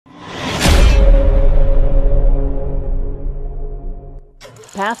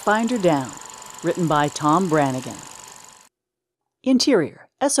Pathfinder Down, written by Tom Brannagan. Interior,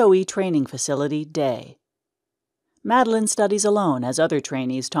 SOE Training Facility, day. Madelaine studies alone as other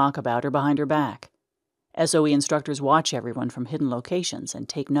trainees talk about her behind her back. SOE instructors watch everyone from hidden locations and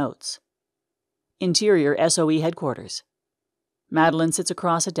take notes. Interior, SOE Headquarters. Madelaine sits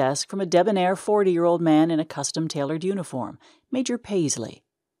across a desk from a debonair 40-year-old man in a custom-tailored uniform, Major Paisley.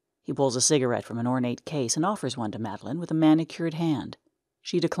 He pulls a cigarette from an ornate case and offers one to Madelaine with a manicured hand.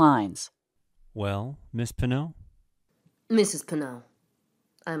 She declines. Well, Miss Pinot? Mrs. Pinot.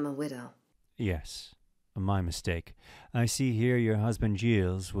 I'm a widow. Yes, my mistake. I see here your husband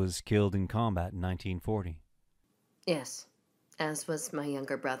Gilles was killed in combat in 1940. Yes, as was my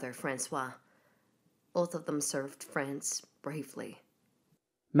younger brother, Francois. Both of them served France bravely.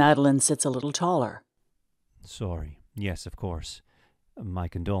 Madelaine sits a little taller. Sorry. Yes, of course. My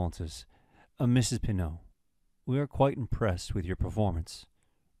condolences. Mrs. Pinot, we are quite impressed with your performance.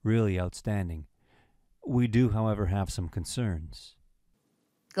 Really outstanding. We do, however, have some concerns.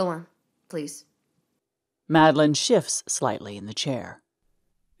 Go on, please. Madelaine shifts slightly in the chair.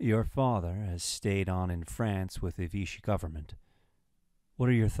 Your father has stayed on in France with the Vichy government. What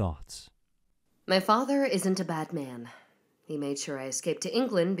are your thoughts? My father isn't a bad man. He made sure I escaped to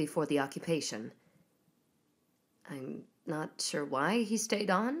England before the occupation. I'm not sure why he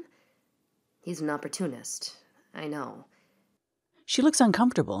stayed on. He's an opportunist, I know. She looks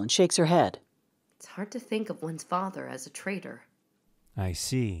uncomfortable and shakes her head. It's hard to think of one's father as a traitor. I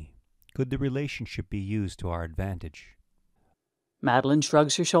see. Could the relationship be used to our advantage? Madelaine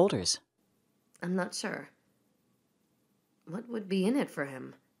shrugs her shoulders. I'm not sure. What would be in it for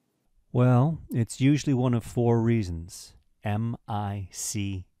him? Well, it's usually one of 4 reasons.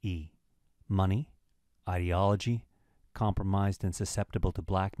 MICE. Money, ideology, compromised and susceptible to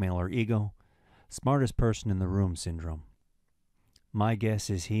blackmail or ego, smartest person in the room syndrome. My guess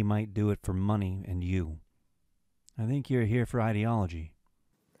is he might do it for money and you. I think you're here for ideology.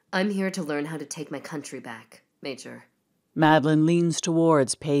 I'm here to learn how to take my country back, Major. Madelaine leans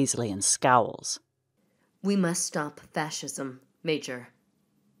towards Paisley and scowls. We must stop fascism, Major.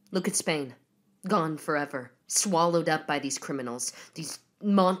 Look at Spain. Gone forever. Swallowed up by these criminals. These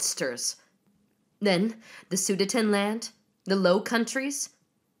monsters. Then, the Sudetenland, the Low Countries,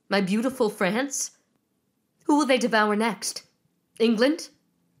 my beautiful France. Who will they devour next? England?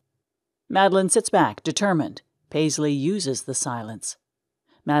 Madelaine sits back, determined. Paisley uses the silence.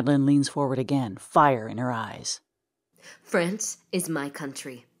 Madelaine leans forward again, fire in her eyes. France is my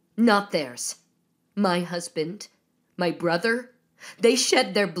country, not theirs. My husband, my brother, they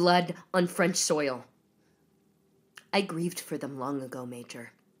shed their blood on French soil. I grieved for them long ago,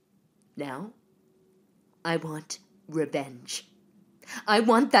 Major. Now, I want revenge. I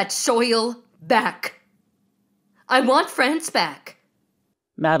want that soil back. I want France back.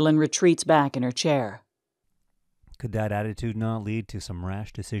 Madelaine retreats back in her chair. Could that attitude not lead to some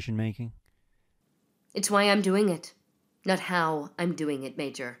rash decision-making? It's why I'm doing it, not how I'm doing it,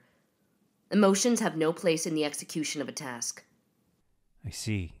 Major. Emotions have no place in the execution of a task. I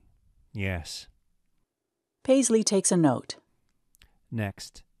see. Yes. Paisley takes a note.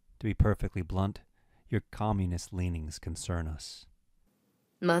 Next, to be perfectly blunt, your communist leanings concern us.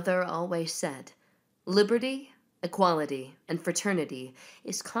 Mother always said, liberty, equality, and fraternity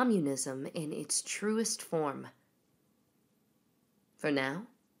is communism in its truest form. For now,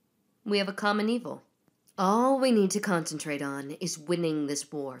 we have a common evil. All we need to concentrate on is winning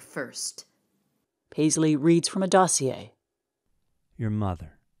this war first. Paisley reads from a dossier. Your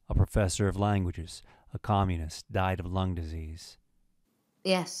mother, a professor of languages, a communist, died of lung disease.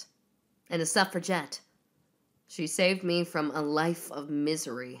 Yes, and a suffragette. She saved me from a life of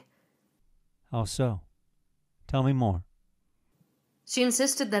misery. How so? Tell me more. She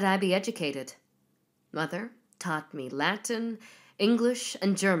insisted that I be educated. Mother taught me Latin, English,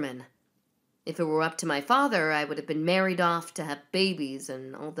 and German. If it were up to my father, I would have been married off to have babies,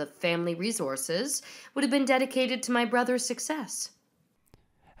 and all the family resources would have been dedicated to my brother's success.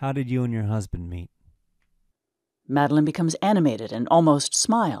 How did you and your husband meet? Madelaine becomes animated and almost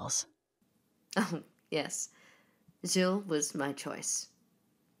smiles. Oh, yes. Gilles was my choice.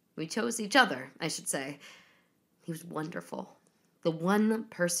 We chose each other, I should say. He was wonderful. The one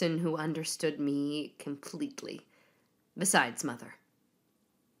person who understood me completely. Besides Mother.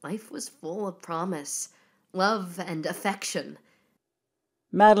 Life was full of promise, love, and affection.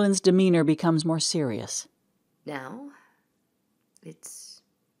 Madeleine's demeanor becomes more serious. Now, it's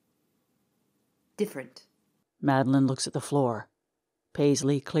different. Madelaine looks at the floor.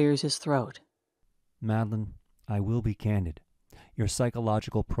 Paisley clears his throat. Madelaine, I will be candid. Your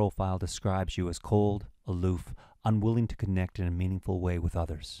psychological profile describes you as cold, aloof, unwilling to connect in a meaningful way with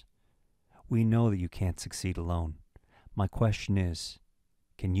others. We know that you can't succeed alone. My question is,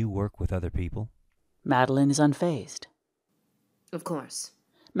 can you work with other people? Madelaine is unfazed. Of course.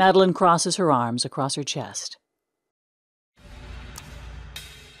 Madelaine crosses her arms across her chest.